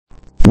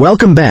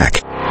Welcome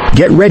back.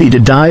 Get ready to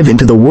dive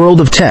into the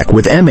world of tech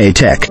with MA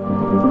Tech,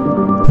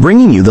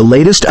 bringing you the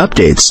latest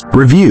updates,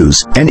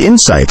 reviews, and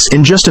insights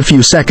in just a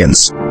few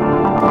seconds.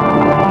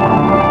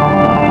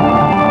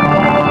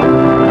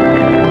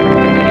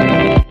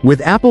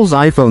 With Apple's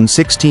iPhone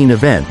 16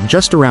 event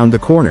just around the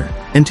corner,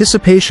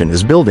 anticipation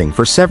is building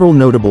for several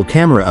notable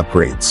camera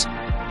upgrades.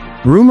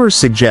 Rumors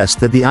suggest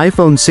that the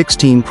iPhone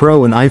 16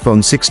 Pro and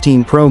iPhone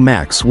 16 Pro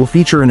Max will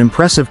feature an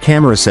impressive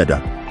camera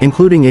setup,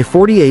 including a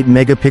 48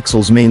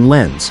 megapixels main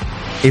lens,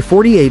 a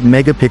 48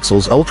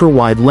 megapixels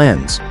ultra-wide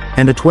lens,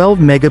 and a 12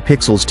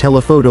 megapixels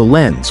telephoto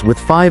lens with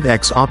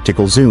 5x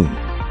optical zoom.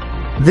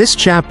 This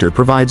chapter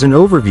provides an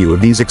overview of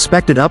these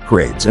expected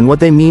upgrades and what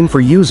they mean for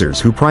users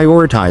who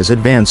prioritize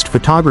advanced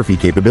photography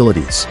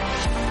capabilities.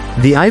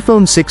 The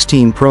iPhone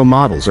 16 Pro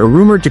models are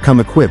rumored to come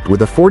equipped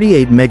with a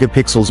 48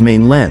 megapixels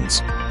main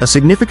lens, a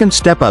significant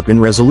step up in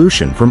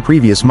resolution from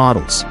previous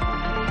models.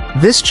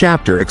 This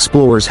chapter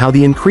explores how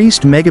the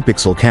increased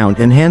megapixel count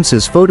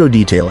enhances photo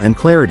detail and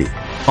clarity,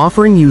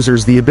 offering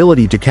users the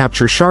ability to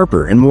capture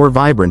sharper and more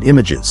vibrant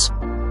images.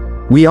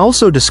 We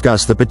also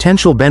discuss the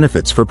potential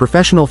benefits for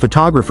professional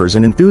photographers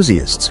and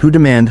enthusiasts who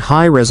demand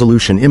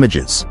high-resolution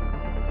images.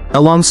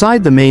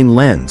 Alongside the main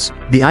lens,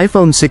 the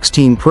iPhone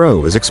 16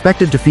 Pro is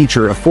expected to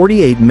feature a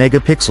 48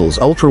 megapixels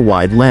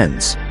ultra-wide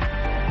lens.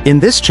 In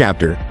this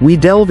chapter, we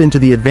delve into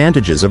the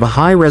advantages of a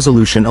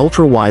high-resolution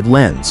ultra-wide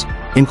lens,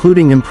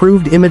 including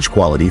improved image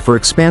quality for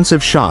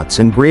expansive shots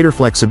and greater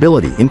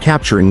flexibility in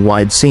capturing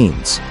wide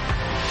scenes.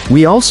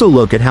 We also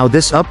look at how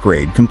this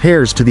upgrade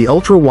compares to the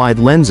ultra-wide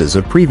lenses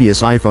of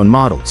previous iPhone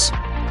models.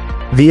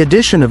 The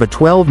addition of a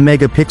 12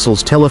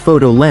 megapixels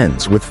telephoto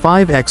lens with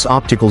 5x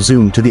optical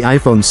zoom to the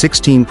iPhone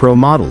 16 Pro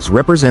models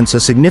represents a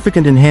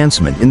significant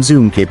enhancement in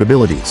zoom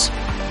capabilities.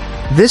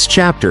 This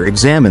chapter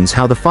examines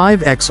how the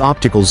 5x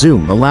optical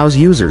zoom allows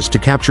users to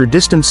capture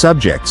distant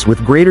subjects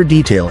with greater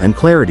detail and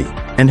clarity,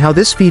 and how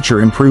this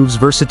feature improves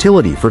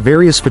versatility for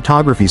various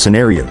photography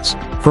scenarios,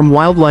 from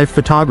wildlife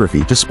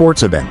photography to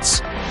sports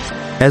events.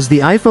 As the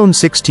iPhone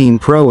 16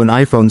 Pro and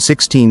iPhone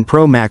 16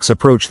 Pro Max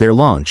approach their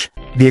launch,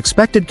 the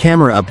expected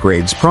camera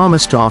upgrades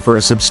promise to offer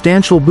a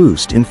substantial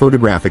boost in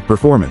photographic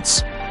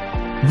performance.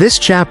 This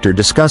chapter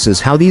discusses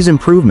how these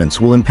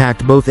improvements will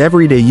impact both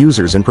everyday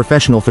users and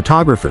professional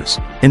photographers,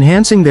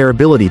 enhancing their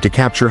ability to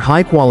capture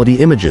high-quality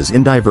images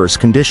in diverse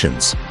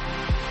conditions.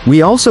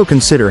 We also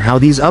consider how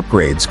these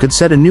upgrades could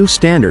set a new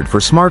standard for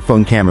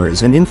smartphone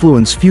cameras and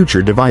influence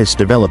future device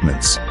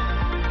developments.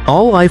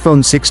 All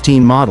iPhone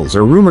 16 models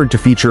are rumored to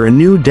feature a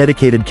new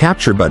dedicated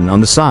capture button on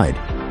the side,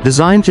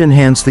 designed to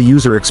enhance the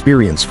user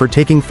experience for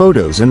taking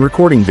photos and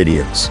recording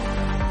videos.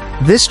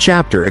 This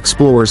chapter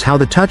explores how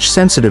the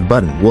touch-sensitive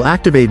button will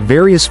activate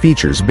various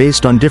features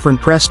based on different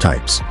press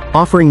types,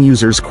 offering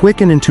users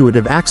quick and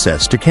intuitive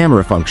access to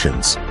camera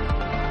functions.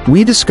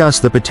 We discuss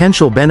the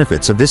potential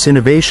benefits of this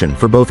innovation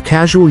for both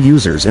casual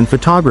users and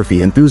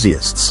photography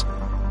enthusiasts.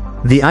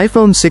 The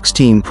iPhone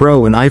 16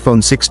 Pro and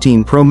iPhone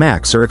 16 Pro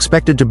Max are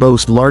expected to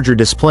boast larger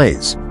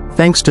displays,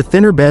 thanks to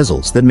thinner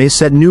bezels that may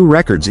set new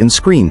records in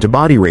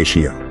screen-to-body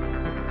ratio.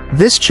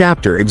 This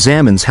chapter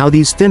examines how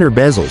these thinner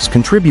bezels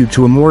contribute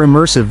to a more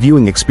immersive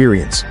viewing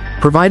experience,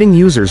 providing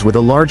users with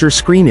a larger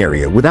screen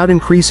area without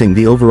increasing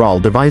the overall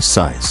device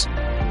size.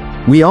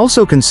 We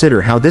also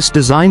consider how this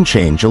design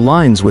change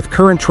aligns with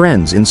current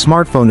trends in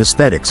smartphone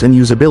aesthetics and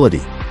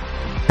usability.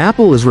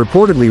 Apple is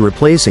reportedly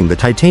replacing the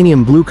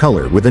titanium blue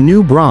color with a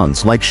new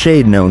bronze-like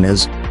shade known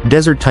as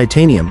Desert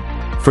Titanium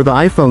for the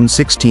iPhone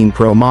 16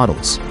 Pro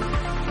models.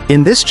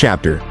 In this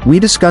chapter, we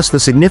discuss the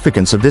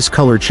significance of this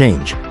color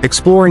change,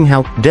 exploring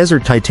how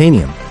Desert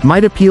Titanium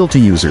might appeal to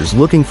users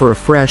looking for a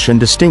fresh and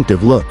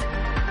distinctive look.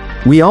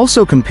 We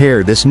also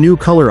compare this new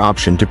color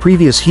option to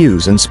previous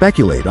hues and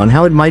speculate on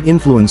how it might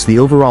influence the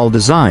overall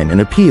design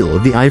and appeal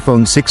of the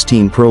iPhone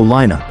 16 Pro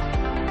lineup.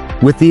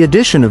 With the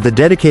addition of the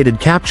dedicated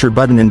capture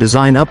button and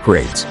design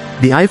upgrades,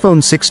 the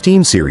iPhone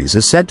 16 series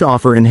is set to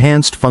offer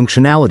enhanced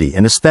functionality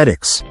and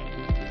aesthetics.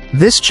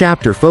 This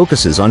chapter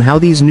focuses on how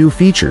these new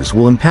features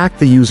will impact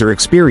the user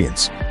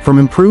experience, from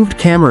improved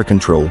camera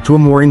control to a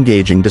more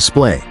engaging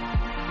display.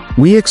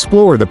 We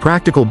explore the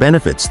practical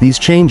benefits these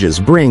changes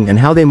bring and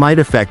how they might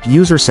affect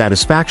user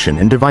satisfaction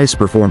and device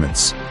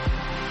performance.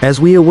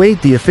 As we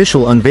await the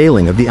official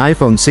unveiling of the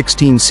iPhone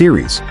 16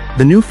 series,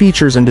 the new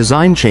features and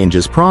design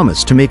changes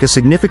promise to make a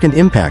significant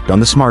impact on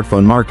the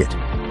smartphone market.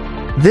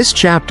 This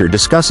chapter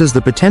discusses the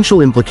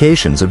potential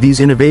implications of these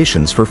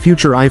innovations for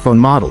future iPhone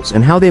models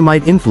and how they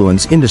might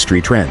influence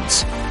industry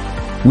trends.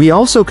 We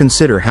also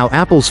consider how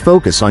Apple's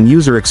focus on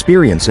user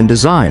experience and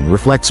design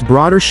reflects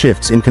broader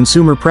shifts in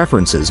consumer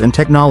preferences and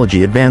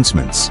technology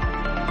advancements.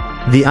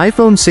 The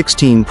iPhone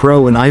 16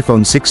 Pro and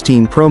iPhone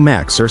 16 Pro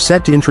Max are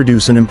set to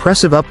introduce an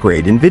impressive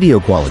upgrade in video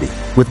quality,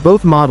 with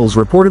both models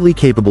reportedly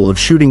capable of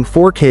shooting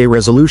 4K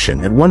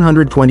resolution at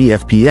 120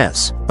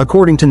 FPS,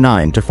 according to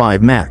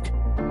 9to5Mac.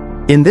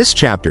 In this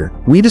chapter,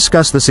 we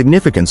discuss the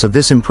significance of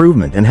this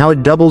improvement and how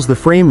it doubles the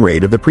frame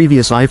rate of the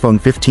previous iPhone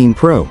 15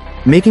 Pro,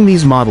 making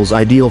these models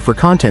ideal for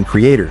content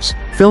creators,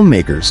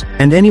 filmmakers,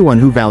 and anyone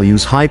who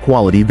values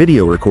high-quality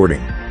video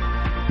recording.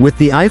 With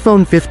the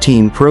iPhone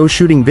 15 Pro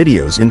shooting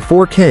videos in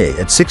 4K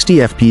at 60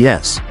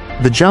 FPS,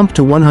 the jump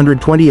to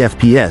 120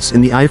 FPS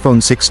in the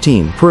iPhone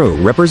 16 Pro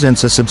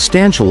represents a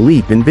substantial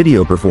leap in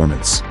video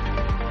performance.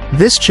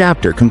 This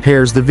chapter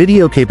compares the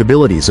video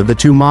capabilities of the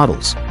two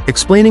models,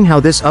 explaining how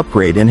this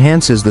upgrade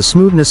enhances the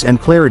smoothness and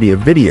clarity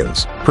of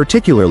videos,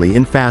 particularly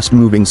in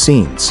fast-moving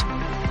scenes.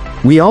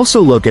 We also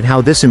look at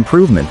how this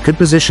improvement could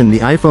position the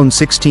iPhone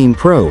 16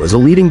 Pro as a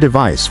leading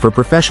device for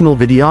professional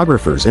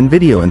videographers and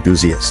video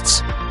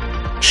enthusiasts.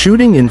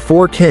 Shooting in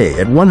 4K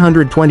at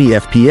 120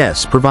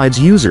 FPS provides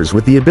users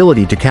with the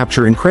ability to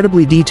capture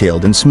incredibly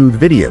detailed and smooth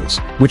videos,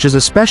 which is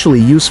especially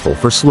useful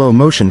for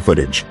slow-motion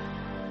footage.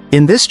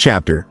 In this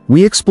chapter,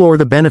 we explore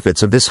the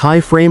benefits of this high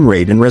frame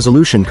rate and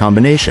resolution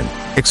combination,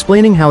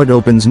 explaining how it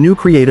opens new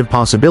creative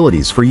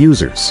possibilities for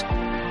users.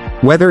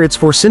 Whether it's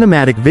for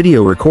cinematic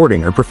video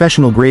recording or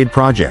professional-grade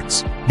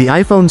projects, the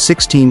iPhone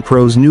 16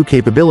 Pro's new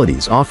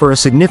capabilities offer a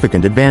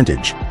significant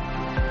advantage.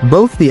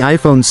 Both the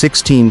iPhone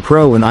 16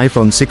 Pro and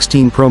iPhone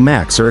 16 Pro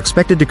Max are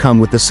expected to come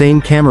with the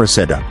same camera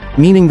setup,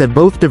 meaning that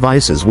both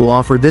devices will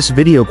offer this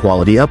video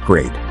quality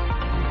upgrade.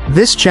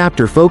 This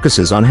chapter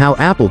focuses on how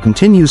Apple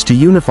continues to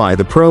unify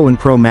the Pro and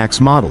Pro Max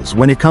models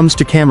when it comes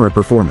to camera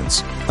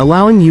performance,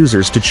 allowing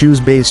users to choose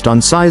based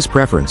on size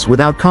preference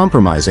without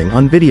compromising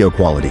on video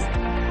quality.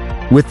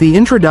 With the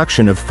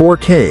introduction of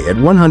 4K at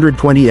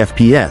 120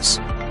 FPS,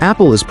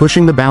 Apple is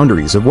pushing the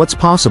boundaries of what's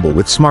possible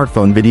with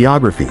smartphone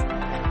videography.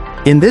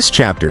 In this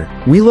chapter,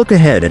 we look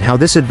ahead at how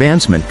this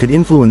advancement could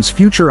influence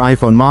future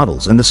iPhone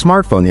models and the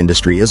smartphone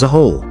industry as a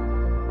whole.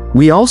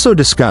 We also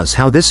discuss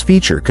how this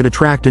feature could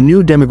attract a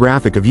new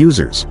demographic of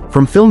users,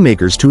 from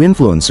filmmakers to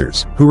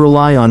influencers, who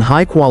rely on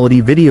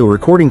high-quality video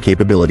recording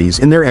capabilities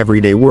in their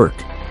everyday work.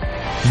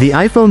 The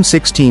iPhone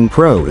 16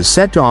 Pro is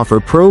set to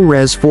offer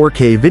ProRes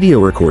 4K video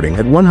recording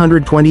at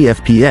 120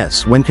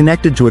 FPS when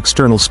connected to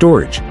external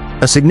storage,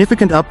 a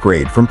significant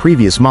upgrade from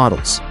previous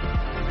models.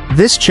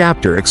 This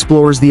chapter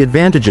explores the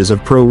advantages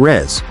of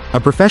ProRes, a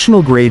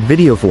professional-grade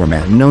video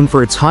format known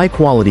for its high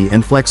quality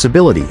and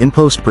flexibility in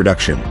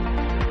post-production.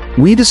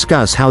 We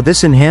discuss how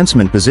this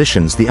enhancement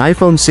positions the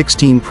iPhone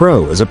 16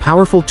 Pro as a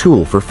powerful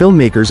tool for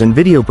filmmakers and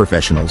video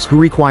professionals who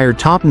require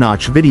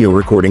top-notch video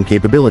recording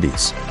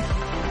capabilities.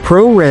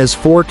 ProRes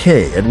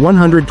 4K at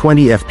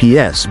 120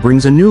 FPS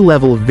brings a new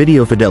level of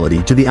video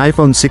fidelity to the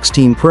iPhone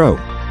 16 Pro,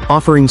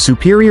 offering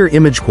superior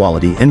image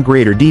quality and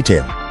greater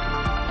detail.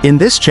 In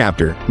this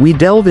chapter, we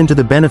delve into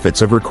the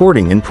benefits of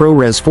recording in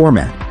ProRes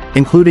format,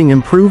 including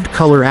improved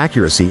color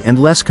accuracy and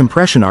less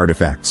compression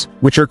artifacts,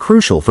 which are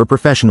crucial for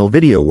professional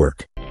video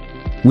work.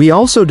 We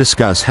also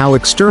discuss how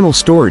external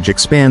storage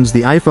expands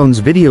the iPhone's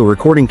video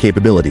recording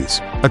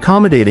capabilities,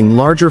 accommodating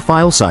larger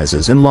file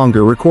sizes and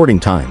longer recording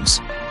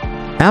times.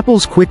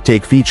 Apple's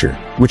QuickTake feature,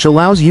 which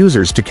allows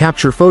users to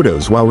capture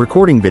photos while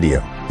recording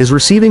video, is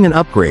receiving an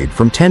upgrade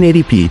from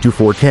 1080p to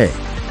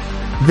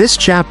 4K. This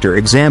chapter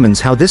examines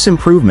how this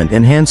improvement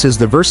enhances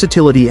the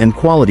versatility and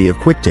quality of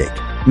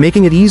QuickTake,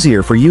 making it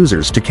easier for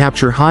users to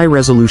capture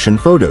high-resolution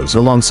photos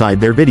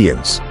alongside their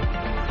videos.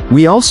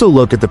 We also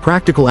look at the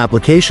practical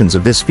applications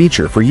of this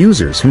feature for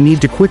users who need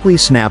to quickly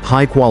snap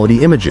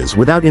high-quality images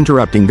without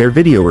interrupting their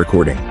video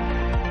recording.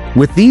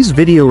 With these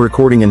video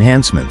recording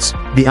enhancements,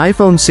 the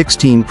iPhone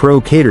 16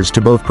 Pro caters to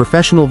both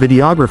professional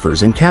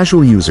videographers and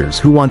casual users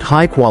who want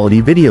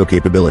high-quality video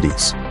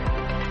capabilities.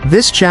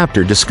 This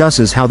chapter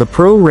discusses how the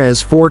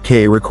ProRes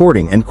 4K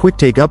recording and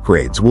QuickTake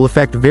upgrades will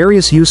affect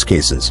various use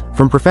cases,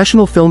 from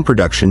professional film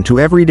production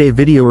to everyday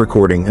video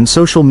recording and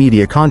social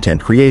media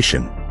content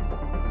creation.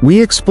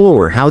 We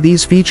explore how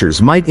these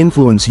features might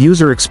influence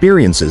user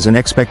experiences and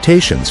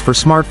expectations for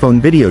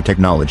smartphone video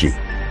technology.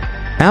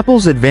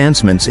 Apple's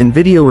advancements in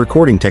video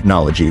recording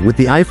technology with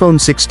the iPhone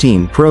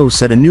 16 Pro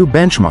set a new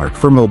benchmark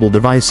for mobile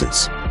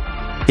devices.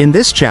 In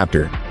this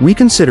chapter, we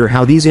consider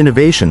how these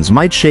innovations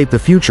might shape the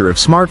future of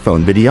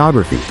smartphone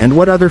videography and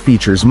what other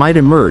features might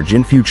emerge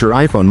in future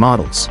iPhone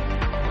models.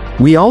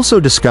 We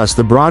also discuss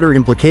the broader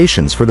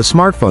implications for the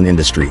smartphone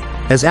industry,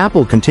 as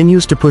Apple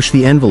continues to push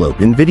the envelope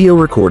in video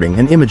recording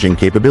and imaging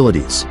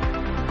capabilities.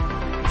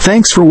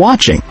 Thanks for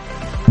watching.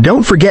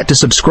 Don't forget to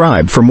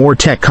subscribe for more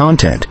tech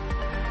content.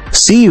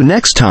 See you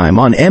next time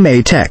on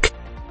MA Tech.